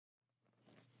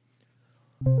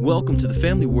Welcome to the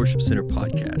Family Worship Center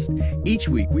podcast. Each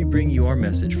week we bring you our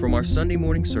message from our Sunday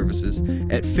morning services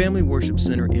at Family Worship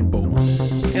Center in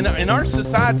Beaumont. In our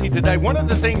society today, one of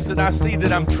the things that I see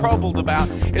that I'm troubled about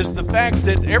is the fact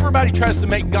that everybody tries to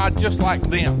make God just like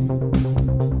them.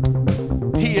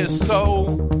 He is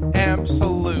so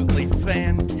absolutely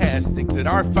fantastic that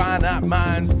our finite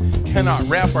minds cannot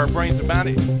wrap our brains about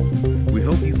it. We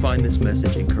hope you find this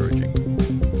message encouraging.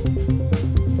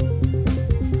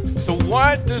 So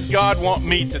what does God want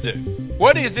me to do?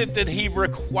 What is it that He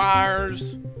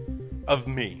requires of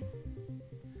me?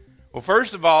 Well,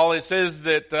 first of all, it says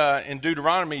that in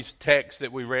Deuteronomy's text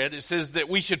that we read, it says that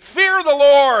we should fear the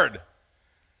Lord.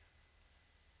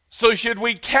 So should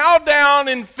we cow down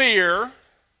in fear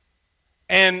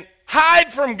and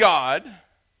hide from God?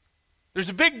 There's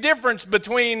a big difference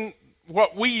between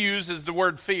what we use as the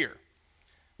word fear.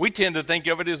 We tend to think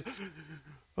of it as,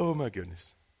 oh my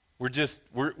goodness. We're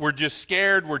just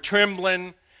scared. We're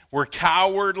trembling. We're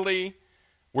cowardly.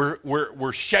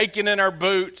 We're shaking in our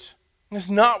boots.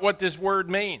 That's not what this word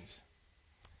means.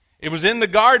 It was in the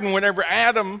garden whenever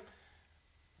Adam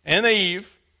and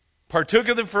Eve partook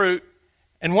of the fruit.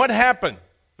 And what happened?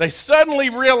 They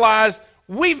suddenly realized,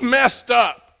 we've messed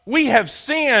up. We have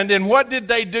sinned. And what did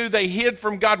they do? They hid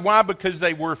from God. Why? Because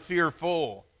they were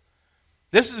fearful.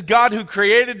 This is God who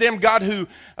created them, God who,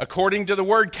 according to the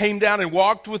word, came down and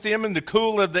walked with them in the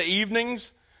cool of the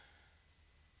evenings.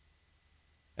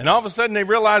 And all of a sudden they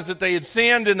realized that they had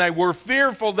sinned and they were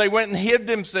fearful. They went and hid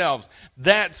themselves.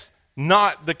 That's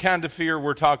not the kind of fear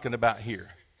we're talking about here.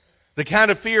 The kind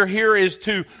of fear here is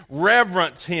to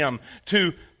reverence Him,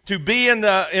 to be in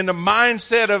the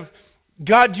mindset of,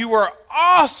 God, you are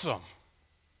awesome.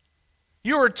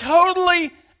 You are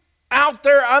totally out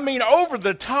there, I mean over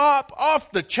the top,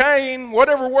 off the chain,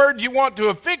 whatever word you want to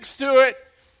affix to it.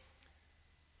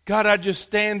 God, I just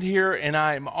stand here and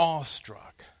I am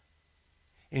awestruck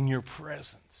in your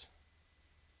presence.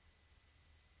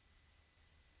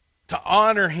 To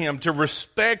honor Him, to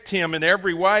respect Him in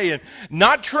every way, and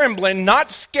not trembling,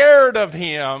 not scared of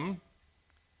Him,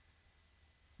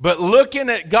 but looking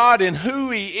at God and who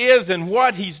He is and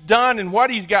what He's done and what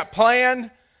He's got planned.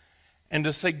 And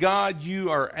to say, God, you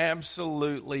are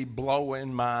absolutely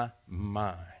blowing my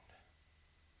mind.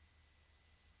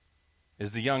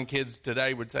 As the young kids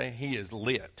today would say, He is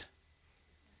lit.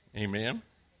 Amen.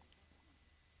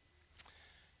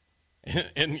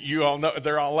 And you all know,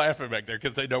 they're all laughing back there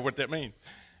because they know what that means.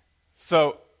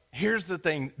 So here's the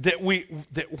thing, that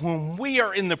when we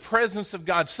are in the presence of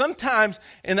God, sometimes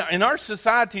in our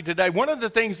society today, one of the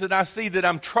things that I see that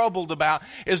I'm troubled about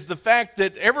is the fact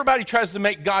that everybody tries to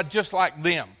make God just like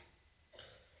them.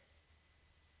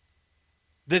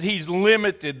 That He's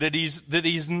limited, that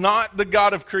He's not the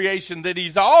God of creation, that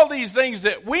He's all these things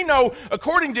that we know,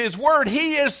 according to His Word,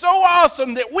 He is so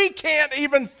awesome that we can't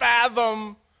even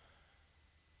fathom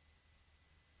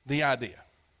the idea.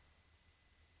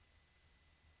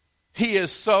 He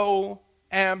is so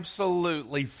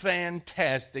absolutely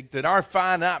fantastic that our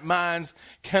finite minds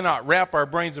cannot wrap our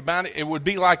brains about it. It would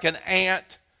be like an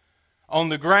ant on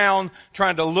the ground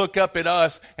trying to look up at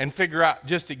us and figure out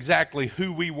just exactly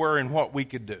who we were and what we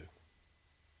could do.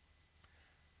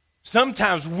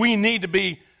 Sometimes we need to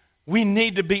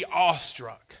be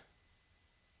awestruck.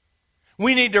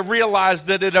 We need to realize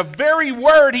that at a very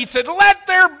word He said, "Let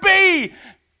there be,"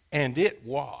 and it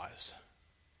was.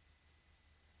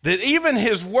 That even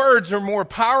His words are more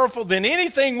powerful than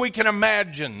anything we can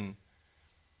imagine.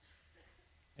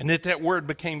 And that word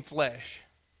became flesh.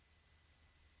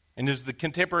 And as the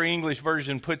Contemporary English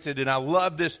Version puts it, and I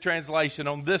love this translation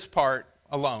on this part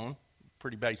alone,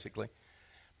 pretty basically.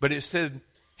 But it said,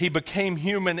 He became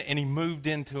human and He moved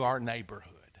into our neighborhood.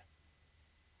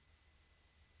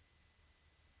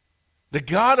 The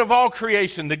God of all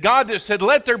creation, the God that said,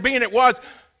 "Let there be," and it was,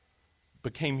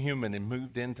 became human and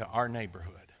moved into our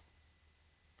neighborhood.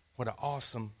 What an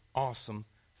awesome, awesome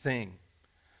thing.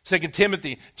 2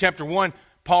 Timothy chapter 1,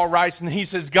 Paul writes, and he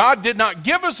says, God did not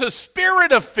give us a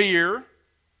spirit of fear,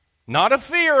 not a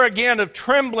fear, again, of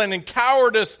trembling and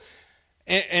cowardice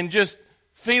and just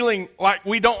feeling like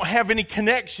we don't have any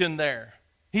connection there.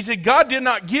 He said, God did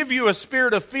not give you a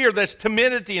spirit of fear. That's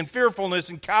timidity and fearfulness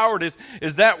and cowardice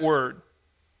is that word.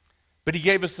 But He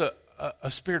gave us a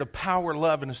spirit of power,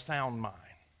 love, and a sound mind.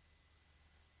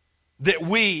 That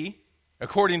we,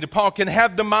 according to Paul, can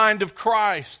have the mind of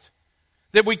Christ.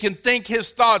 That we can think His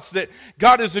thoughts. That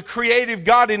God is a creative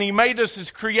God and He made us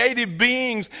as creative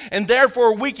beings. And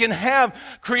therefore we can have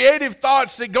creative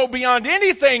thoughts that go beyond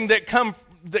anything that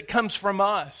comes from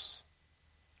us.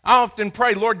 I often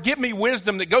pray, Lord, give me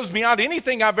wisdom that goes beyond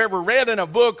anything I've ever read in a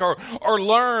book or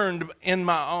learned in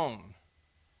my own.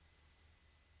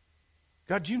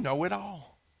 God, you know it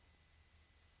all.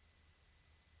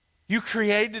 You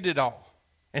created it all.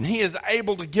 And He is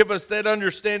able to give us that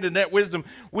understanding, that wisdom.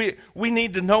 We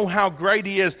need to know how great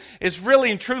He is. It's really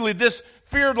and truly this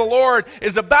fear of the Lord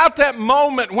is about that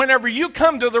moment whenever you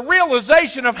come to the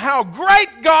realization of how great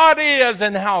God is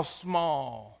and how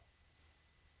small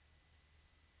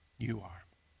you are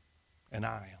and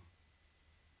I am.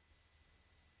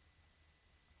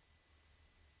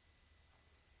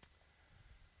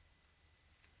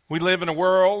 We live in a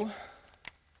world,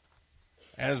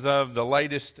 as of the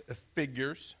latest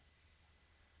figures,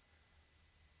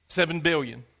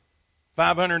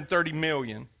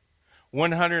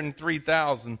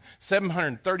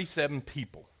 7,530,103,737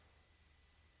 people.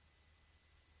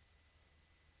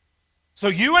 So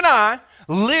you and I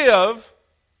live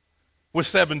with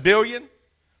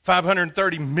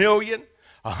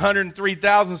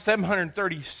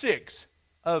 7,530,103,736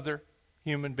 other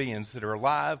human beings that are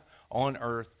alive on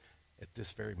earth at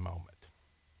this very moment.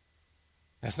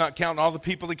 That's not counting all the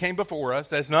people that came before us.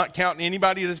 That's not counting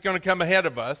anybody that's going to come ahead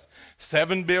of us.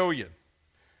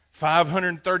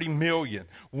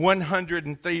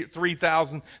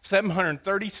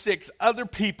 7,530,103,736 other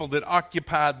people that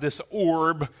occupied this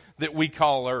orb that we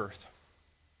call Earth.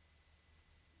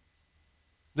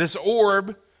 This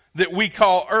orb that we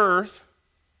call Earth,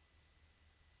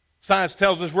 science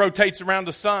tells us, rotates around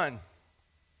the sun.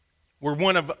 We're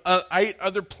one of 8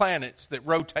 other planets that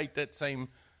rotate that same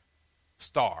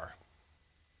star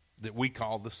that we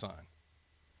call the sun.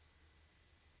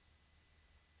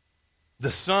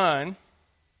 The sun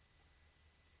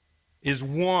is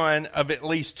one of at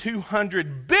least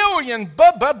 200 billion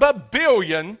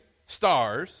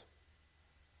stars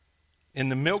in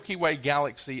the Milky Way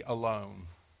galaxy alone.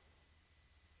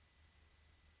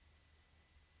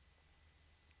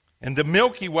 And the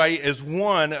Milky Way is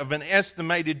one of an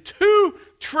estimated 2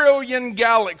 trillion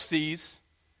galaxies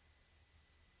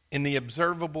in the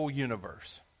observable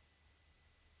universe.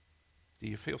 Do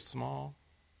you feel small?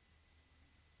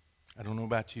 I don't know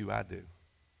about you, I do.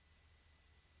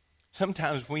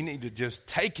 Sometimes we need to just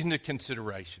take into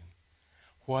consideration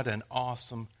what an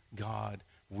awesome God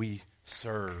we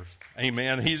serve.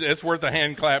 Amen. It's worth a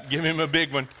hand clap. Give Him a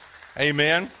big one.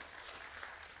 Amen.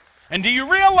 And do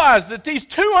you realize that these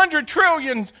 200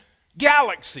 trillion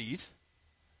galaxies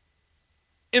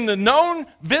in the known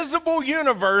visible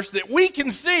universe that we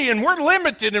can see, and we're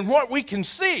limited in what we can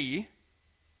see.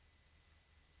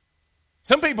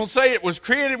 Some people say it was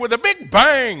created with a big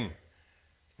bang.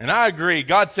 And I agree.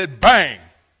 God said bang.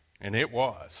 And it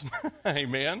was.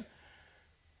 Amen.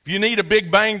 If you need a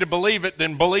big bang to believe it,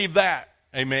 then believe that.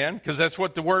 Amen. Because that's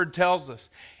what the Word tells us.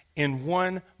 In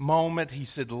one moment, He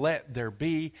said, let there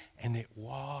be. And it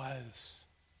was.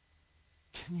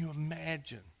 Can you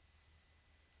imagine?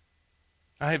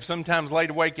 I have sometimes laid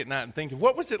awake at night and thinking,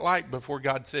 what was it like before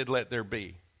God said, let there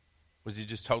be? Was it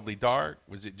just totally dark?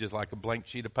 Was it just like a blank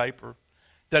sheet of paper?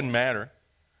 Doesn't matter.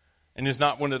 And it's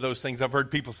not one of those things I've heard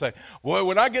people say, well,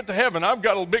 when I get to heaven, I've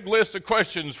got a big list of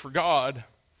questions for God.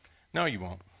 No, you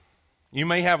won't. You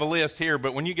may have a list here,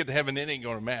 but when you get to heaven, it ain't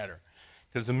going to matter.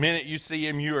 Because the minute you see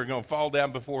Him, you are going to fall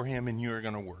down before Him and you are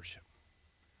going to worship.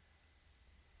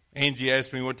 Angie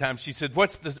asked me one time, she said,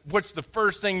 what's the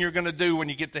first thing you're going to do when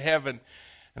you get to heaven?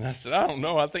 And I said, I don't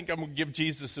know. I think I'm going to give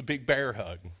Jesus a big bear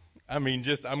hug. I mean,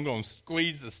 I'm going to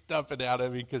squeeze the stuffing out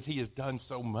of Him because He has done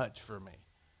so much for me.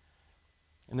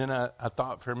 And then I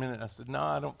thought for a minute, I said, no,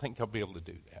 I don't think I'll be able to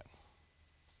do that.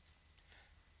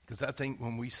 Because I think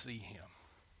when we see Him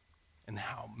and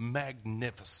how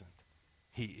magnificent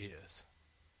He is,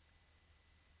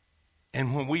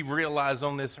 and when we realize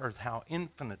on this earth how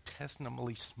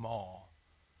infinitesimally small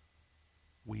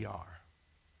we are.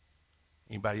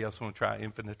 Anybody else want to try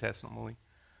infinitesimally?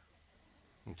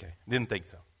 Okay, didn't think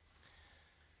so.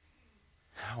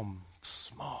 How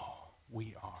small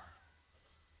we are.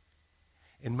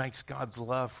 It makes God's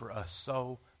love for us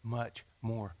so much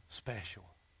more special.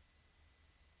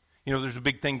 You know, there's a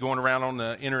big thing going around on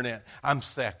the internet. I'm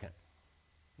second.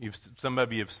 Some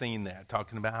of you have seen that,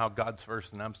 talking about how God's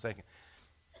first and I'm second.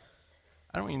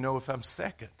 I don't even know if I'm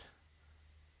second.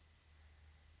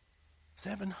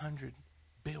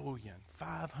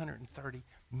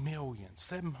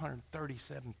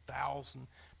 700,530,737,000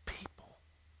 people.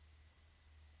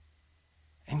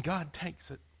 And God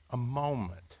takes it a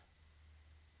moment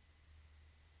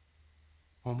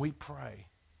when we pray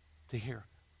to hear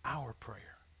our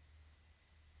prayer,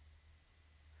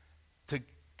 to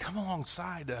come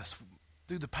alongside us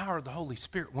through the power of the Holy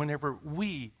Spirit whenever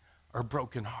we or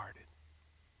brokenhearted.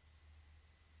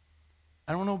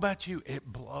 I don't know about you, it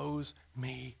blows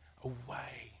me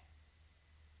away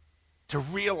to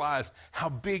realize how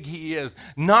big he is.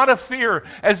 Not a fear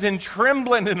as in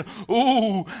trembling and,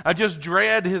 ooh, I just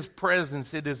dread his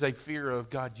presence. It is a fear of,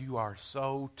 God, you are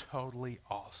so totally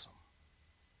awesome.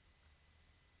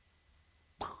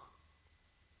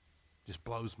 Just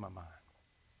blows my mind.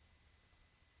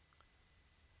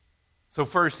 So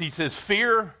first he says,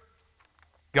 fear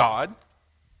God.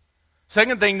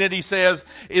 Second thing that he says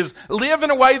is live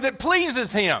in a way that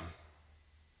pleases him.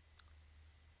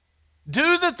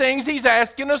 Do the things he's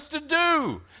asking us to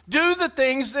do. Do the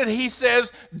things that he says,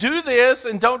 do this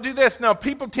and don't do this. Now,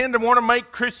 people tend to want to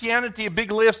make Christianity a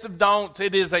big list of don'ts.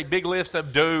 It is a big list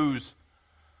of do's.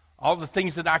 All the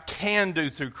things that I can do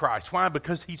through Christ. Why?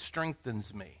 Because he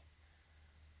strengthens me.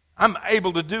 I'm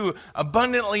able to do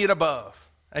abundantly and above.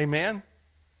 Amen?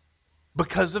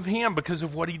 Because of him, because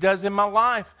of what he does in my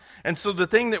life. And so the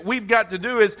thing that we've got to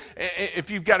do is,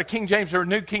 if you've got a King James or a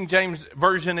New King James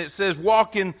version, it says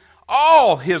walk in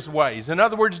all his ways. In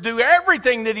other words, do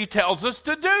everything that he tells us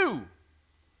to do.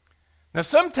 Now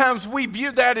sometimes we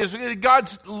view that as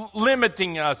God's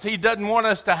limiting us. He doesn't want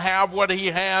us to have what he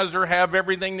has or have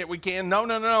everything that we can.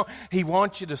 No. He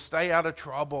wants you to stay out of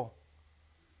trouble.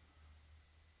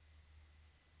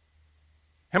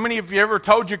 How many of you ever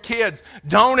told your kids,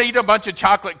 don't eat a bunch of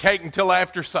chocolate cake until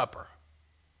after supper?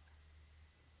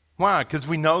 Why? Because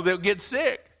we know they'll get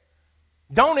sick.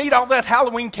 Don't eat all that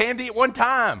Halloween candy at one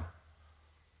time.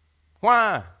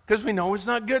 Why? Because we know it's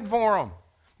not good for them.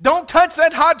 Don't touch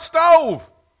that hot stove.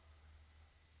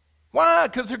 Why?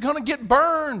 Because they're going to get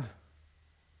burned.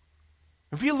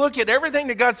 If you look at everything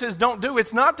that God says don't do,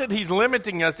 it's not that he's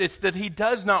limiting us, it's that he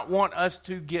does not want us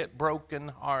to get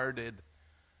brokenhearted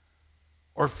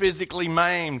or physically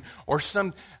maimed or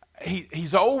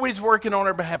he's always working on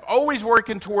our behalf, always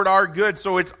working toward our good.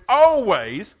 So it's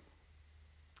always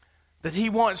that he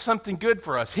wants something good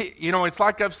for us. It's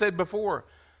like I've said before.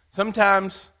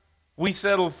 Sometimes we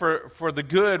settle for the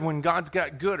good when God's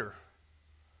got gooder.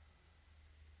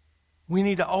 We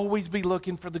need to always be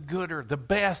looking for the gooder, the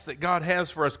best that God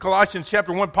has for us. Colossians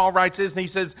chapter 1, Paul writes this, and he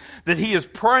says that he is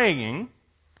praying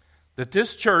that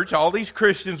this church, all these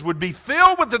Christians, would be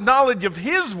filled with the knowledge of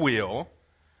his will,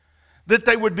 that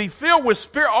they would be filled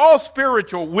with all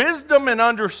spiritual wisdom and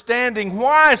understanding.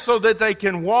 Why? So that they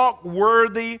can walk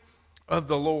worthy of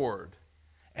the Lord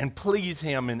and please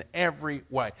him in every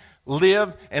way.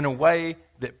 Live in a way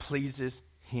that pleases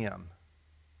him.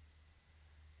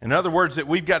 In other words, that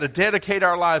we've got to dedicate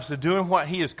our lives to doing what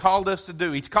he has called us to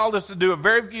do. He's called us to do a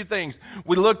very few things.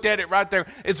 We looked at it right there.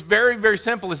 It's very, very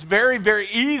simple. It's very, very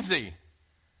easy.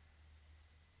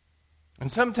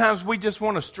 And sometimes we just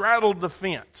want to straddle the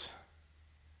fence.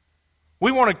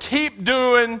 We want to keep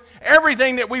doing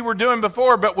everything that we were doing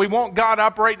before, but we want God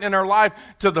operating in our life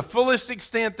to the fullest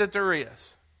extent that there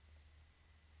is.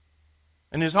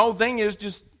 And his whole thing is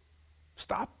just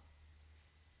stop.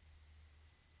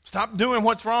 Stop doing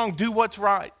what's wrong. Do what's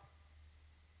right.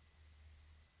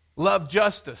 Love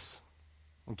justice.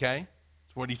 Okay?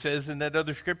 That's what he says in that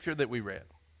other scripture that we read.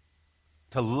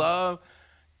 To love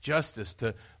justice,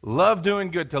 to love doing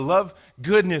good, to love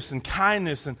goodness and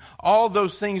kindness and all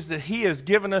those things that he has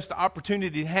given us the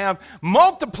opportunity to have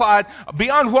multiplied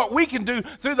beyond what we can do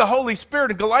through the Holy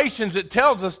Spirit. In Galatians, it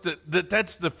tells us that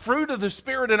that's the fruit of the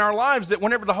Spirit in our lives, that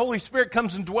whenever the Holy Spirit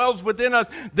comes and dwells within us,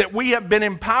 that we have been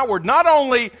empowered not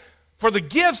only for the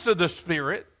gifts of the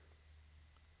Spirit,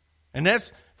 and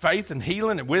that's faith and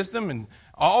healing and wisdom and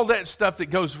all that stuff that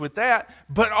goes with that,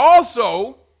 but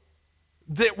also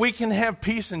that we can have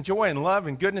peace and joy and love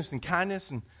and goodness and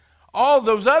kindness and all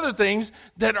those other things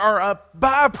that are a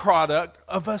byproduct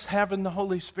of us having the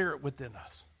Holy Spirit within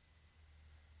us.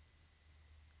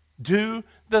 Do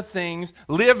the things,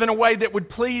 live in a way that would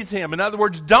please him. In other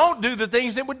words, don't do the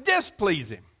things that would displease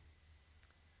him.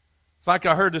 It's like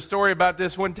I heard a story about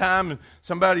this one time, and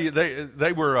somebody,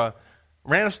 they were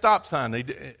ran a stop sign.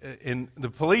 And the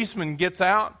policeman gets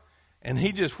out, and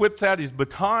he just whips out his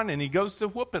baton, and he goes to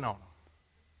whooping on them.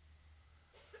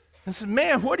 I said,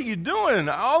 man, what are you doing?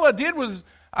 All I did was,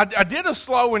 I did a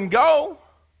slow and go.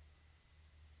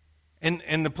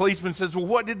 And the policeman says, well,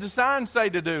 what did the sign say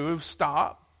to do? It was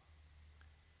stop.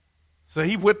 So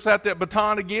he whips out that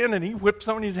baton again, and he whips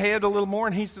on his head a little more,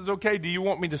 and he says, okay, do you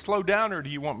want me to slow down or do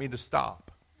you want me to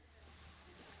stop?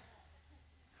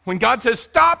 When God says,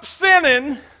 stop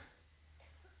sinning,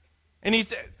 and he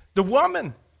said, the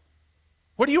woman,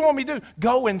 what do you want me to do?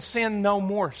 Go and sin no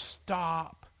more.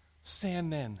 Stop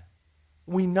sinning.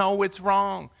 We know it's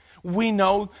wrong. We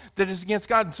know that it's against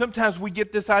God. And sometimes we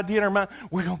get this idea in our mind,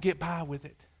 we're going to get by with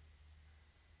it.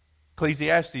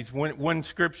 Ecclesiastes, one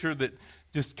scripture that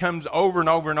just comes over and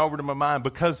over and over to my mind.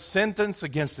 Because sentence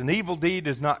against an evil deed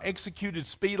is not executed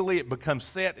speedily, it becomes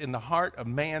set in the heart of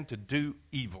man to do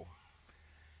evil.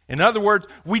 In other words,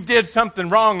 we did something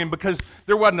wrong, and because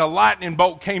there wasn't a lightning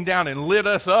bolt came down and lit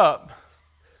us up,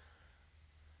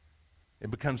 it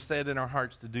becomes set in our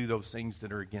hearts to do those things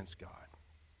that are against God.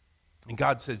 And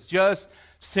God says, just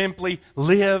simply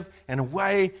live in a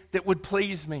way that would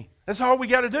please me. That's all we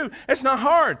got to do. It's not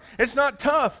hard. It's not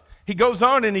tough. He goes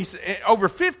on, and he's over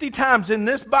 50 times in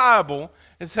this Bible,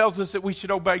 it tells us that we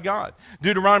should obey God.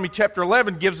 Deuteronomy chapter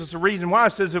 11 gives us a reason why.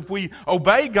 It says if we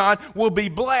obey God, we'll be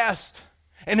blessed.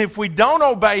 And if we don't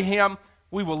obey Him,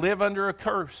 we will live under a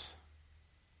curse.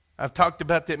 I've talked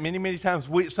about that many, many times.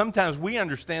 Sometimes we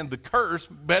understand the curse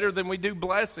better than we do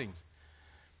blessings.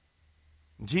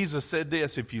 Jesus said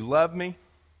this, if you love me,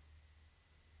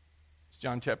 it's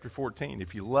John chapter 14,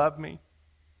 if you love me,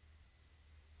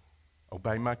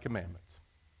 obey my commandments.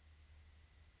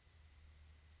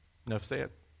 Enough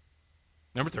said.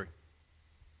 Number 3,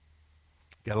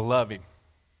 got to love Him.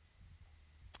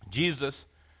 Jesus,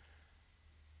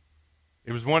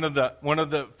 it was one of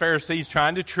the Pharisees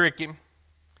trying to trick Him.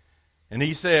 And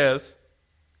he says,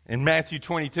 in Matthew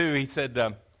 22, he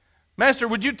said, Master,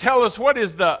 would you tell us what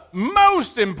is the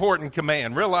most important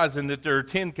command? Realizing that there are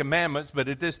 10 commandments, but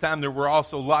at this time there were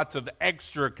also lots of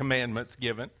extra commandments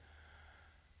given.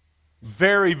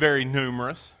 Very, very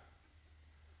numerous.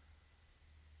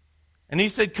 And he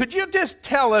said, could you just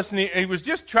tell us, and he was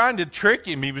just trying to trick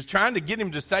him. He was trying to get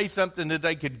him to say something that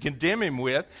they could condemn him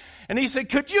with. And he said,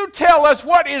 could you tell us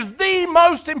what is the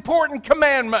most important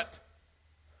commandment?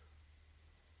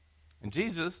 And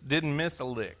Jesus didn't miss a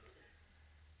lick.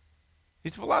 He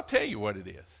said, well, I'll tell you what it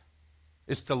is.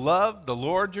 It's to love the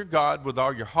Lord your God with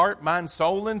all your heart, mind,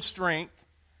 soul, and strength.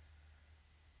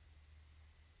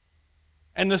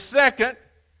 And the second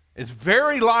is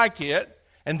very like it,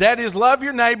 and that is love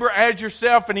your neighbor as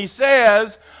yourself. And he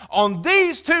says, on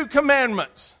these 2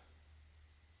 commandments,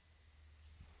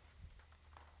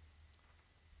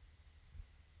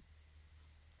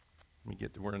 let me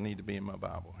get to where I need to be in my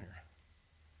Bible here.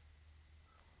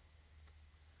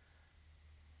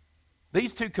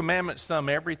 These 2 commandments sum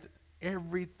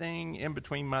everything in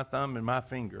between my thumb and my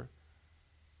finger.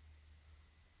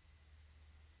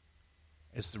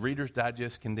 It's the Reader's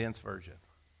Digest condensed version.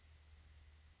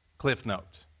 Cliff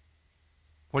Notes.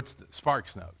 What's the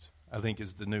Sparks Notes? I think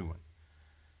is the new one.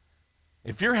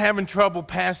 If you're having trouble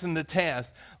passing the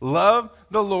test, love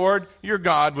the Lord your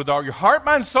God with all your heart,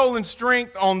 mind, soul, and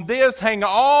strength. On this hang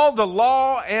all the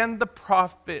law and the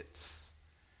prophets.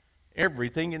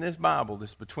 Everything in this Bible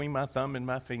that's between my thumb and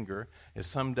my finger is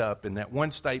summed up in that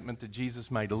one statement that Jesus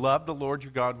made. Love the Lord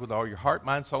your God with all your heart,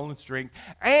 mind, soul, and strength.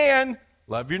 And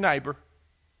love your neighbor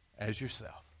as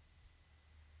yourself.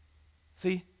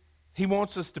 See, He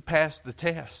wants us to pass the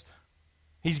test.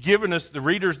 He's given us the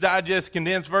Reader's Digest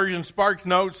condensed version, Sparks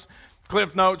Notes,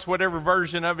 Cliff Notes, whatever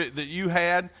version of it that you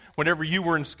had whenever you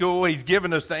were in school. He's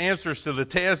given us the answers to the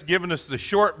test, given us the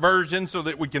short version so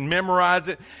that we can memorize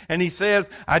it. And He says,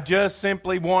 I just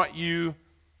simply want you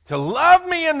to love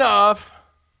me enough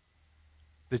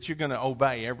that you're going to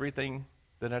obey everything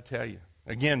that I tell you.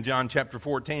 Again, John chapter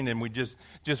 14, and we just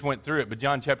went through it. But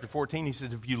John chapter 14, He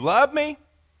says, if you love me,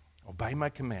 obey my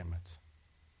commandments.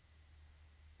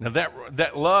 Now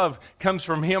that love comes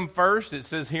from Him first. It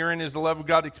says herein is the love of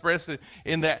God expressed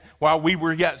in that while we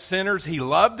were yet sinners, He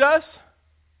loved us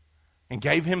and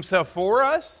gave Himself for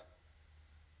us.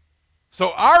 So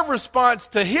our response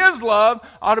to His love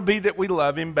ought to be that we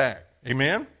love Him back.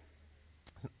 Amen?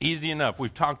 Easy enough.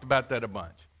 We've talked about that a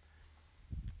bunch.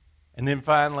 And then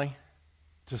finally,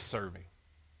 to serve Him.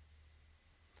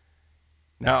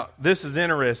 Now, this is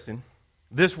interesting.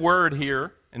 This word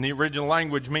here in the original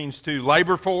language means to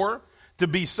labor for, to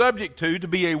be subject to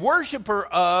be a worshiper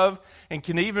of, and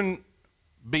can even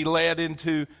be led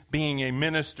into being a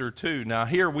minister to. Now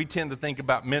here we tend to think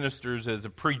about ministers as a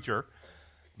preacher,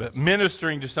 but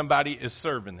ministering to somebody is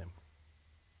serving them,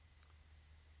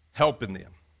 helping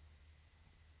them.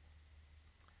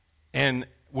 And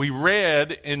we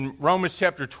read in Romans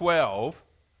chapter 12,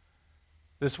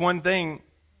 this one thing,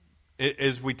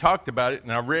 as we talked about it,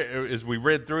 and as we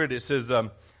read through it, it says,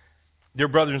 dear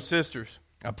brothers and sisters,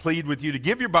 I plead with you to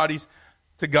give your bodies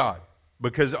to God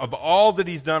because of all that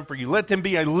He's done for you. Let them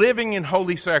be a living and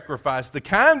holy sacrifice, the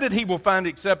kind that He will find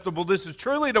acceptable. This is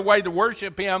truly the way to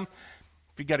worship Him.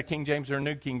 If you got a King James or a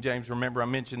New King James, remember I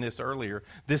mentioned this earlier.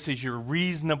 This is your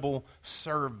reasonable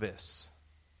service.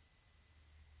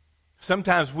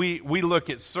 Sometimes we look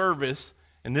at service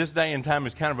in this day and time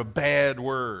as kind of a bad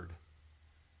word.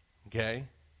 Okay?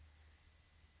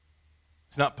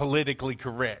 It's not politically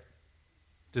correct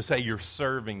to say you're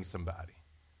serving somebody.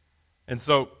 And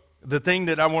so the thing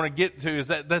that I want to get to is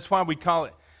that's why we call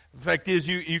it. The fact is,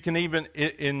 you can even,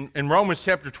 in Romans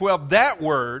chapter 12, that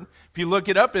word, if you look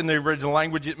it up in the original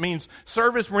language, it means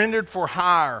service rendered for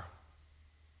hire.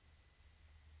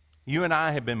 You and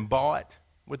I have been bought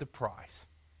with a price.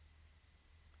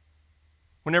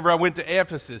 Whenever I went to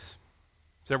Ephesus,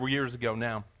 several years ago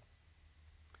now,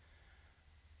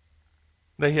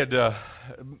 they had,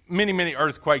 many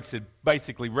earthquakes had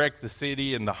basically wrecked the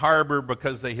city and the harbor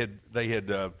because they had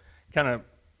kind of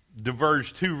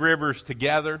diverged two rivers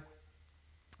together.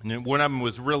 And then one of them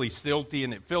was really silty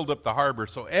and it filled up the harbor.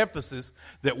 So Ephesus,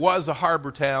 that was a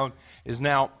harbor town, is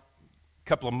now a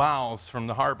couple of miles from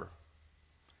the harbor.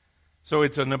 So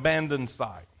it's an abandoned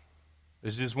site.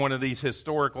 It's just one of these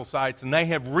historical sites. And they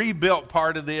have rebuilt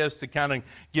part of this to kind of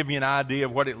give you an idea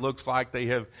of what it looks like. They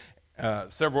have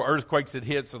several earthquakes that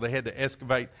hit, so they had to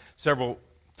excavate several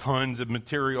tons of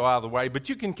material out of the way. But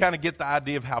you can kind of get the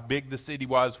idea of how big the city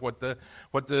was, what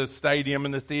the stadium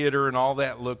and the theater and all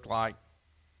that looked like.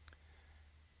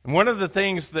 And one of the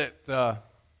things that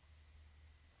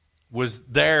was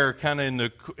there kind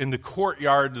of in the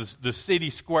courtyard, the city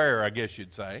square, I guess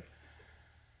you'd say,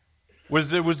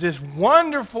 was there was this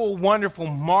wonderful, wonderful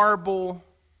marble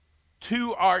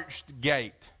two-arched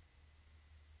gate.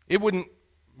 It wouldn't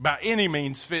by any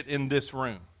means fit in this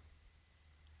room.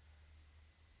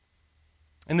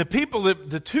 And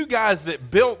the two guys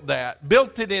that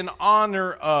built it in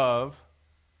honor of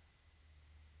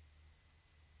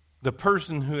the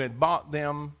person who had bought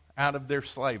them out of their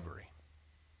slavery.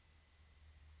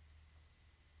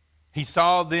 He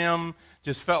saw them,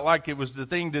 just felt like it was the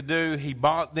thing to do. He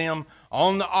bought them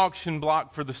on the auction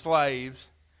block for the slaves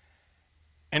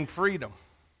and freed them.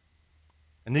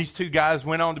 And these two guys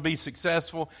went on to be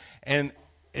successful. And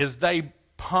as they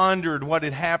pondered what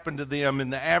had happened to them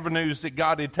and the avenues that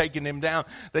God had taken them down,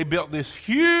 they built this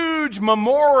huge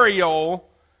memorial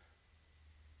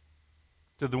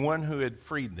to the one who had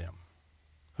freed them,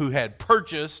 who had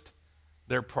purchased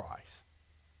their price,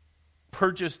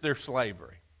 purchased their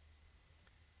slavery.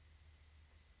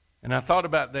 And I thought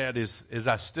about that as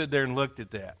I stood there and looked at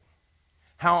that.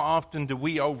 How often do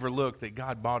we overlook that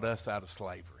God bought us out of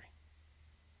slavery?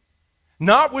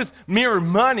 Not with mere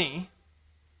money,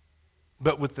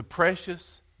 but with the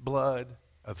precious blood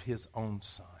of His own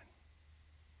Son.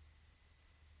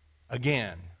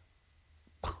 Again,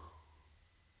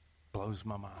 blows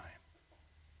my mind.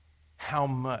 How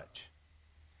much,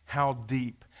 how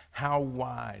deep, how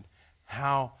wide,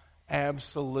 how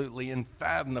absolutely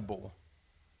unfathomable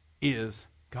is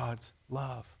God's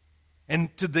love.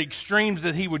 And to the extremes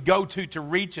that He would go to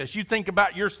reach us. You think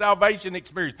about your salvation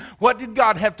experience. What did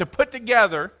God have to put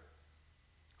together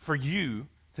for you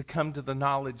to come to the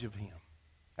knowledge of Him?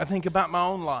 I think about my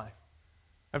own life.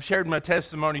 I've shared my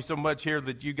testimony so much here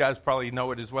that you guys probably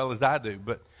know it as well as I do.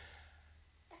 But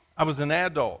I was an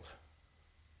adult.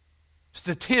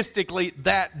 Statistically,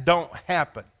 that don't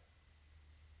happen.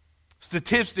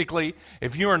 Statistically,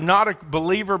 if you are not a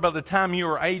believer by the time you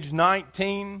are age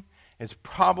 19, it's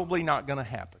probably not going to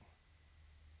happen.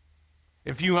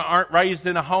 If you aren't raised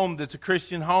in a home that's a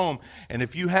Christian home, and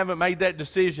if you haven't made that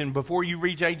decision before you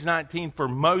reach age 19, for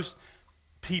most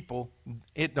people,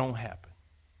 it don't happen.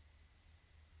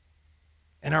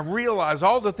 And I realized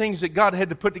all the things that God had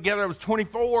to put together. I was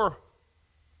 24.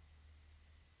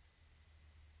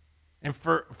 And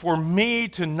for me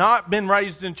to not been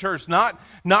raised in church, not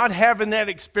having that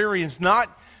experience, not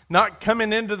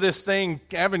coming into this thing,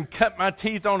 having cut my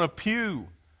teeth on a pew.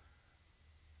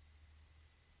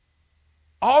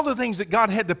 All the things that God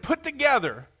had to put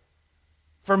together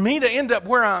for me to end up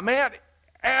where I'm at,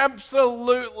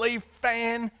 absolutely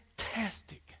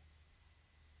fantastic.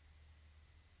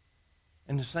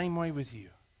 And the same way with you.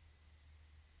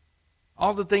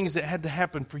 All the things that had to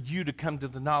happen for you to come to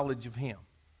the knowledge of Him.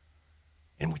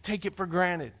 And we take it for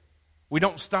granted. We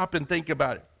don't stop and think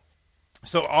about it.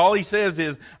 So all He says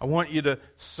is, I want you to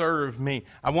serve me.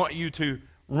 I want you to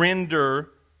render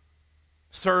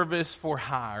service for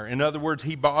hire. In other words,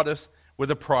 He bought us with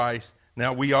a price.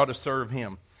 Now we ought to serve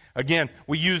Him. Again,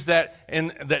 we use that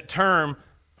in that term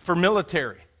for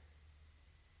military.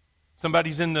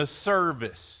 Somebody's in the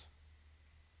service.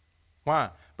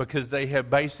 Why? Because they have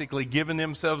basically given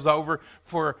themselves over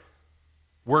for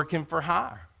working for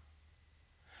hire.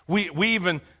 We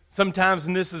even sometimes,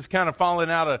 and this is kind of falling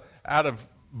out of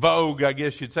vogue, I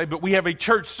guess you'd say, but we have a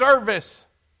church service.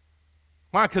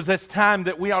 Why? Because that's time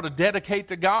that we ought to dedicate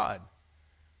to God.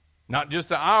 Not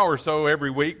just an hour or so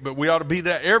every week, but we ought to be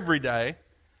there every day.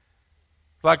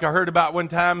 Like I heard about one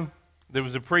time, there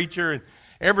was a preacher,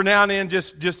 every now and then,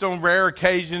 just on rare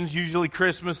occasions, usually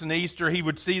Christmas and Easter, he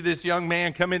would see this young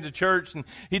man come into church, and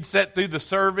he'd sit through the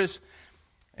service.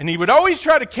 And he would always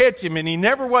try to catch him, and he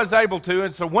never was able to.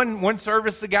 And so one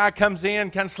service, the guy comes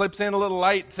in, kind of slips in a little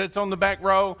late, sits on the back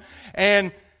row,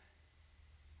 and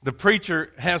the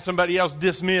preacher has somebody else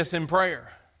dismiss in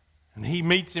prayer. And he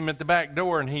meets him at the back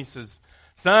door, and he says,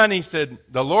 "Son," he said,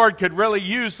 "the Lord could really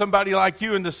use somebody like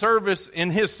you in the service,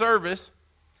 in his service."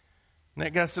 And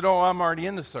that guy said, "Oh, I'm already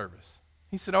in the service."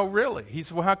 He said, "Oh, really?" He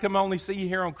said, "Well, how come I only see you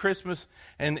here on Christmas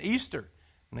and Easter?"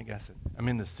 And the guy said, "I'm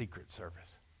in the secret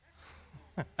service."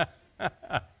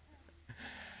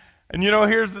 And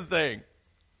here's the thing.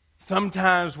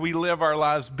 Sometimes we live our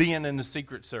lives being in the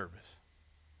secret service.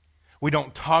 We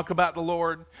don't talk about the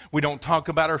Lord. We don't talk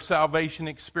about our salvation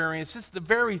experience. It's the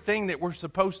very thing that we're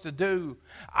supposed to do.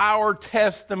 Our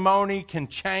testimony can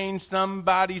change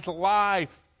somebody's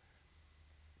life.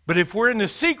 But if we're in the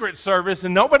secret service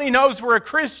and nobody knows we're a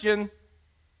Christian,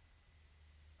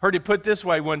 heard it put this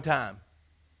way one time.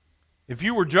 If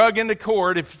you were drug into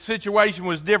court, if the situation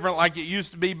was different like it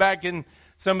used to be back in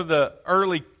some of the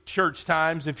early church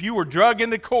times, if you were drug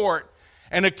into court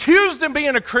and accused of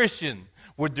being a Christian,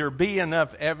 would there be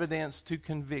enough evidence to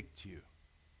convict you?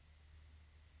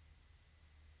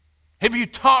 Have you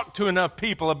talked to enough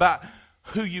people about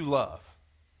who you love?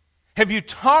 Have you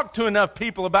talked to enough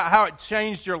people about how it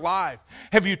changed your life?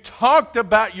 Have you talked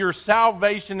about your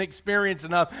salvation experience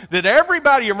enough that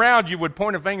everybody around you would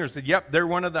point a finger and say, "Yep, they're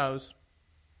one of those"?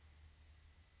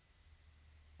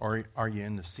 Or are you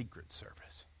in the secret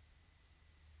service?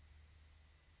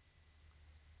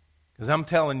 Because I'm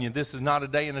telling you, this is not a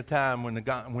day and a time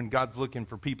when God's looking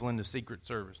for people in the secret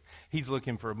service. He's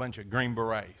looking for a bunch of Green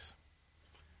Berets,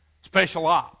 special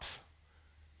ops,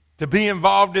 to be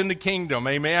involved in the kingdom,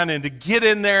 amen, and to get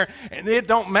in there, and it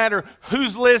don't matter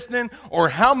who's listening or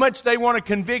how much they want to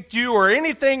convict you or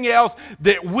anything else,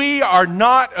 that we are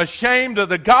not ashamed of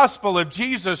the gospel of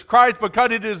Jesus Christ,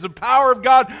 because it is the power of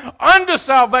God unto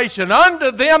salvation,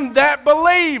 unto them that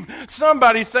believe.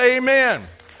 Somebody say amen.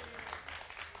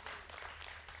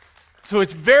 So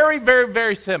it's very, very,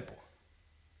 very simple.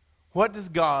 What does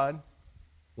God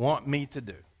want me to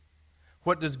do?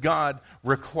 What does God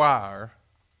require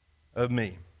of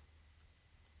me?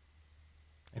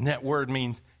 And that word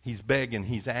means he's begging,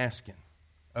 he's asking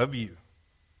of you.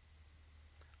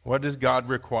 What does God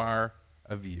require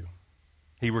of you?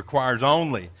 He requires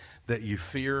only that you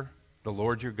fear the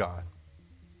Lord your God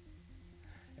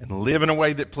and live in a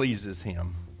way that pleases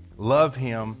him, love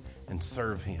him, and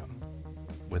serve him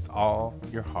with all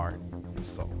your heart and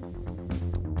soul.